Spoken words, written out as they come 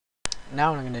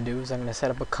now what I'm going to do is I'm going to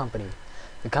set up a company.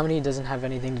 The company doesn't have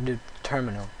anything to do with the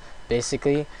terminal.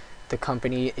 Basically, the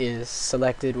company is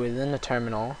selected within the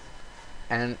terminal,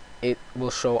 and it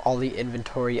will show all the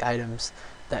inventory items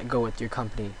that go with your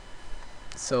company.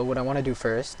 So what I want to do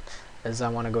first is I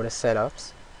want to go to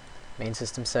setups, main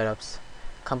system setups,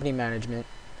 company management,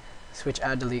 switch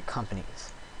add delete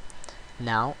companies.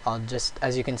 Now I'll just,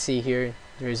 as you can see here,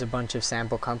 there's a bunch of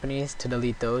sample companies. To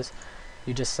delete those,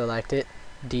 you just select it,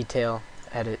 detail,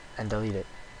 edit, and delete it,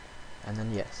 and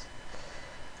then yes.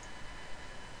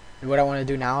 And what I want to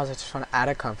do now is I just want to add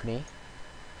a company,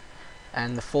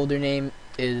 and the folder name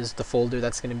is the folder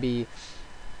that's going to be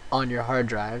on your hard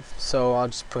drive, so I'll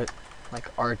just put like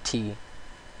RT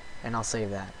and I'll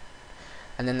save that.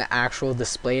 And then the actual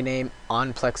display name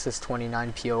on Plexis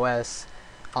 2.9 POS,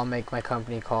 I'll make my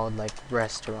company called like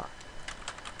restaurant,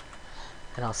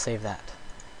 and I'll save that.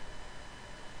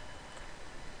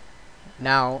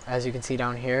 Now as you can see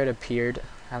down here, it appeared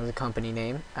as a company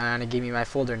name and it gave me my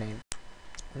folder name.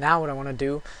 Now what I want to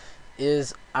do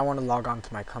is I want to log on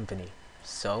to my company,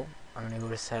 so I'm going to go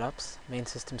to setups, main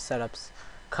system setups,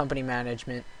 company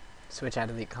management, switch add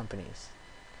delete companies.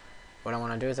 What I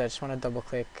want to do is I just want to double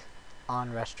click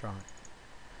on restaurant,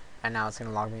 and now it's going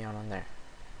to log me on there,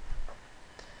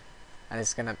 and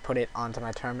it's going to put it onto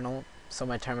my terminal, so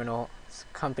my terminal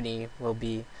company will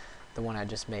be the one I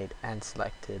just made and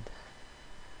selected.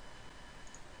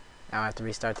 Now I have to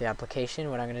restart the application.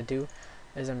 What I'm going to do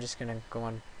is I'm just going to go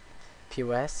on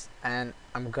POS, and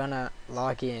I'm going to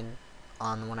log in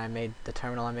on the one I made, the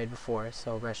terminal I made before,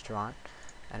 so restaurant,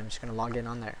 and I'm just going to log in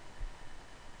on there.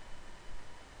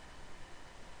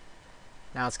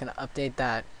 Now it's going to update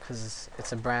that because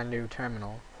it's a brand new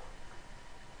terminal.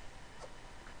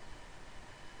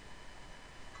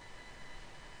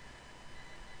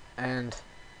 And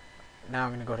now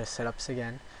I'm going to go to setups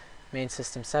again, main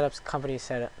system setups, company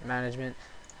setup management,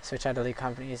 switch out delete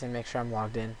companies, and make sure I'm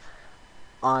logged in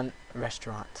on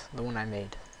restaurant, the one I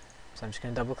made. So I'm just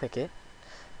going to double click it,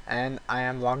 and I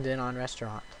am logged in on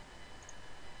restaurant.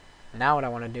 Now what I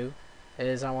want to do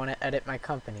is I want to edit my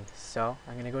company, so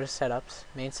I'm going to go to setups,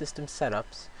 main system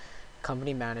setups,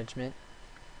 company management,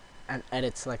 and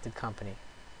edit selected company.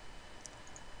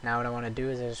 Now what I want to do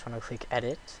is I just want to click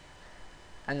edit,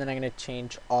 and then I'm going to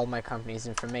change all my company's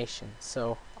information.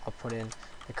 So I'll put in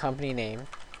the company name,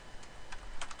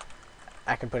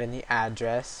 I can put in the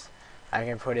address, I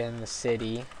can put in the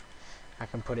city, I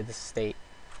can put in the state,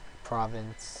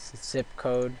 province, zip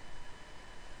code,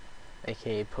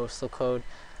 aka postal code,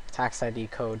 tax ID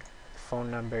code,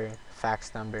 phone number,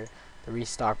 fax number, the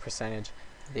restock percentage,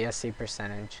 the SC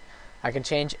percentage. I can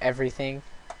change everything.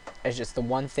 It's just the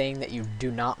one thing that you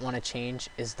do not want to change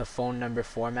is the phone number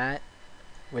format,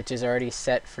 which is already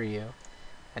set for you,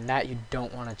 and that you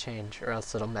don't want to change, or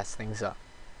else it'll mess things up.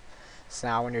 So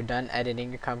now when you're done editing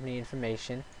your company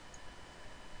information,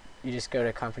 you just go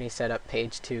to company setup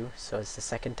page 2, so it's the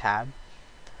second tab,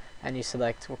 and you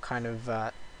select what kind of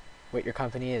what your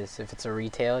company is. If it's a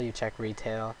retail, you check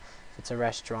retail. If it's a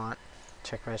restaurant,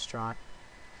 check restaurant.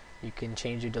 You can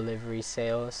change your delivery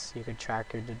sales. You could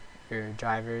track your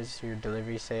drivers, your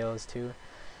delivery sales too.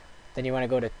 Then you want to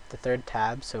go to the third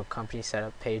tab, so company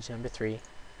setup page number 3,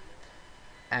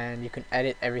 and you can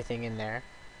edit everything in there,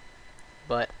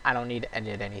 but I don't need to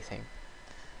edit anything,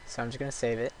 so I'm just going to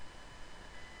save it,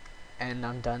 and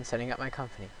I'm done setting up my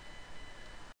company.